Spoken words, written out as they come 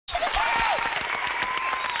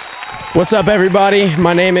What's up, everybody?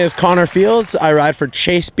 My name is Connor Fields. I ride for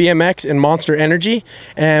Chase BMX and Monster Energy,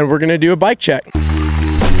 and we're gonna do a bike check.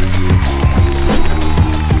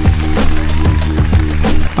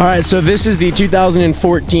 All right, so this is the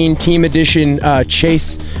 2014 Team Edition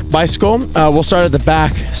Chase bicycle. We'll start at the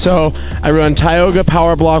back. So I run Tioga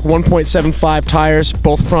Powerblock 1.75 tires,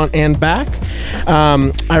 both front and back.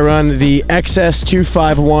 I run the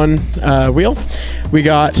XS251 wheel. We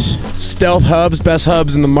got Stealth hubs, best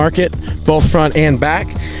hubs in the market, both front and back.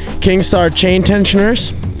 Kingstar chain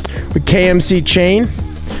tensioners, with KMC chain,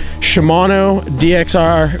 Shimano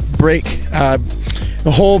DXR brake,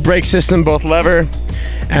 the whole brake system, both lever,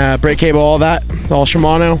 brake cable, all that, all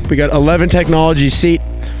Shimano. We got 11 Technology seat,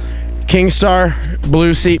 Kingstar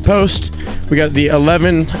blue seat post. We got the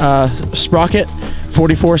 11 sprocket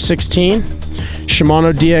 4416,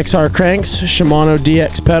 Shimano DXR cranks, Shimano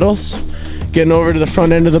DX pedals. Getting over to the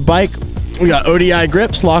front end of the bike, we got ODI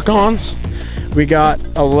grips, lock-ons. We got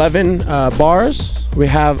 11 bars. We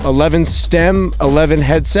have 11 stem, 11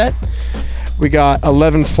 headset. We got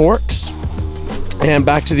 11 forks. And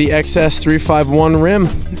back to the XS351 rim.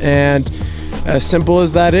 And as simple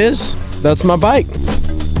as that is, that's my bike.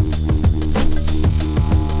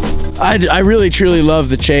 I really truly love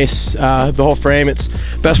the Chase, the whole frame. It's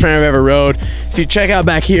the best frame I've ever rode. If you check out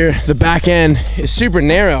back here, the back end is super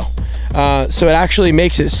narrow. So it actually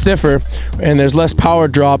makes it stiffer, and there's less power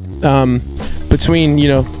drop between, you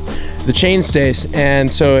know, the chain stays,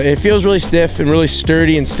 and so it feels really stiff and really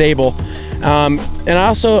sturdy and stable. And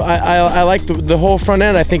also I like the whole front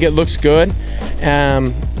end. I think it looks good.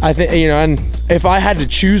 I think, you know, and if I had to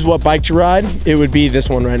choose what bike to ride, it would be this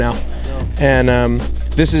one right now. And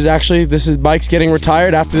this is bike's getting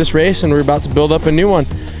retired after this race, and we're about to build up a new one.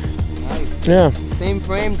 Nice. Yeah. Same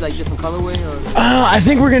frame, like different colorway, or? I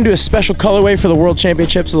think we're gonna do a special colorway for the World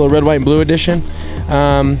Championships, a little red, white, and blue edition.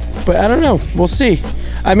 But I don't know, we'll see.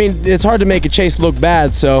 I mean, it's hard to make a Chase look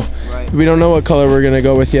bad, so we don't know what color we're gonna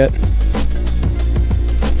go with yet.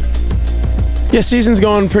 Yeah, season's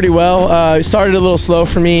going pretty well. It started a little slow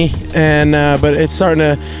for me, and but it's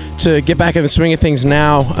starting to get back in the swing of things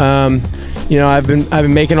now. You know, I've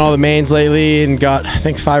been making all the mains lately, and got, I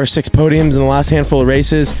think, 5 or 6 podiums in the last handful of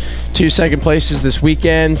races, 2 second places this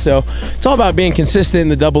weekend. So it's all about being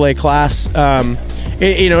consistent in the AA class.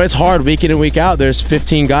 You know, it's hard week in and week out. There's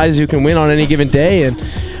 15 guys who can win on any given day, and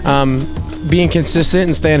being consistent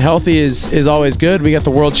and staying healthy is always good. We got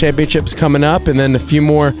the World Championships coming up, and then a few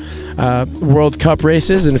more World Cup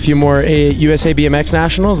races and a few more USA BMX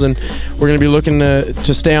Nationals, and we're going to be looking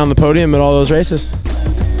to stay on the podium at all those races.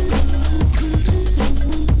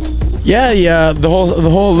 Yeah, the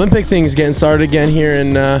whole Olympic thing's getting started again here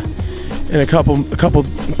in a couple.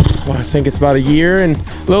 Well, I think it's about a year, and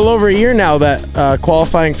a little over a year now that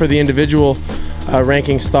qualifying for the individual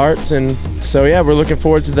ranking starts, and so yeah, we're looking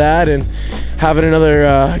forward to that and having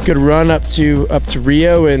another good run up to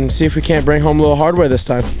Rio, and see if we can't bring home a little hardware this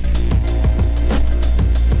time.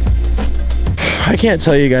 I can't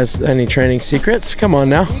tell you guys any training secrets. Come on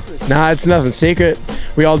now. Nah, it's nothing secret.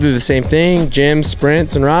 We all do the same thing: gym,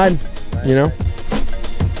 sprints, and ride. You know.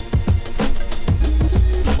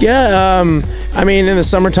 Yeah. I mean, in the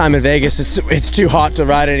summertime in Vegas, it's too hot to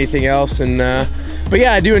ride anything else, and but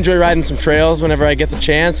yeah, I do enjoy riding some trails whenever I get the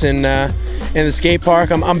chance. And in the skate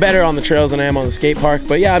park, I'm better on the trails than I am on the skate park.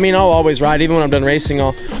 But yeah, I mean, I'll always ride. Even when I'm done racing,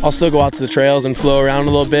 I'll still go out to the trails and flow around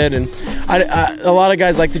a little bit. And a lot of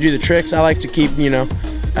guys like to do the tricks. I like to keep, you know,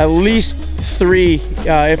 at least 3,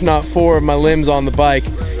 if not 4 of my limbs on the bike.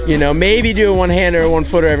 You know, maybe do a one-hander or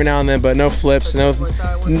one-footer every now and then, but no flips, no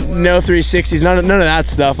 360s, none of that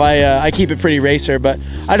stuff. I keep it pretty racer, but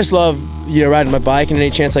I just love, you know, riding my bike, and any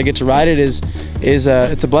chance I get to ride it is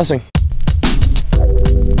it's a blessing.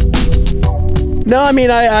 No, I mean,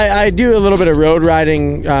 I do a little bit of road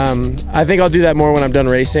riding. I think I'll do that more when I'm done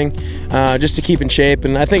racing, just to keep in shape,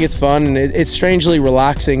 and I think it's fun, and it's strangely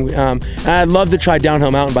relaxing. And I'd love to try downhill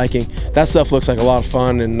mountain biking. That stuff looks like a lot of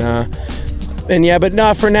fun, and yeah, but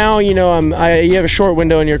no, for now, you know, you have a short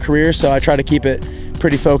window in your career, so I try to keep it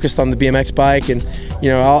pretty focused on the BMX bike, and you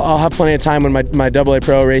know, I'll have plenty of time when my AA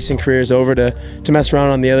Pro racing career is over to mess around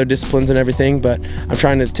on the other disciplines and everything, but I'm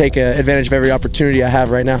trying to take advantage of every opportunity I have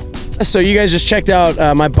right now. So you guys just checked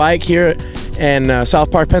out my bike here in South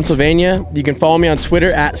Park, Pennsylvania. You can follow me on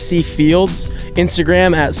Twitter at CFields,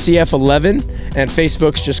 Instagram at CF11, and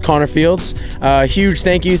Facebook's just Connor Fields. Huge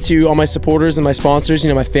thank you to all my supporters and my sponsors, you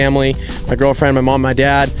know, my family, my girlfriend, my mom, my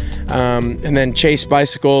dad, and then Chase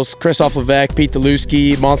Bicycles, Christoph Levesque, Pete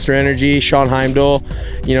Deluski, Monster Energy, Sean Heimdall,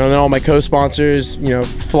 you know, and then all my co-sponsors, you know,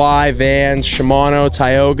 Fly, Vans, Shimano,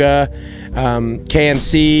 Tioga,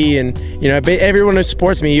 KMC, and everyone who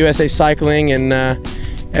supports me, USA Cycling, and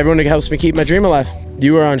everyone who helps me keep my dream alive.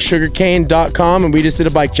 You are on sugarcane.com, and we just did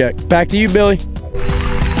a bike check. Back to you, Billy.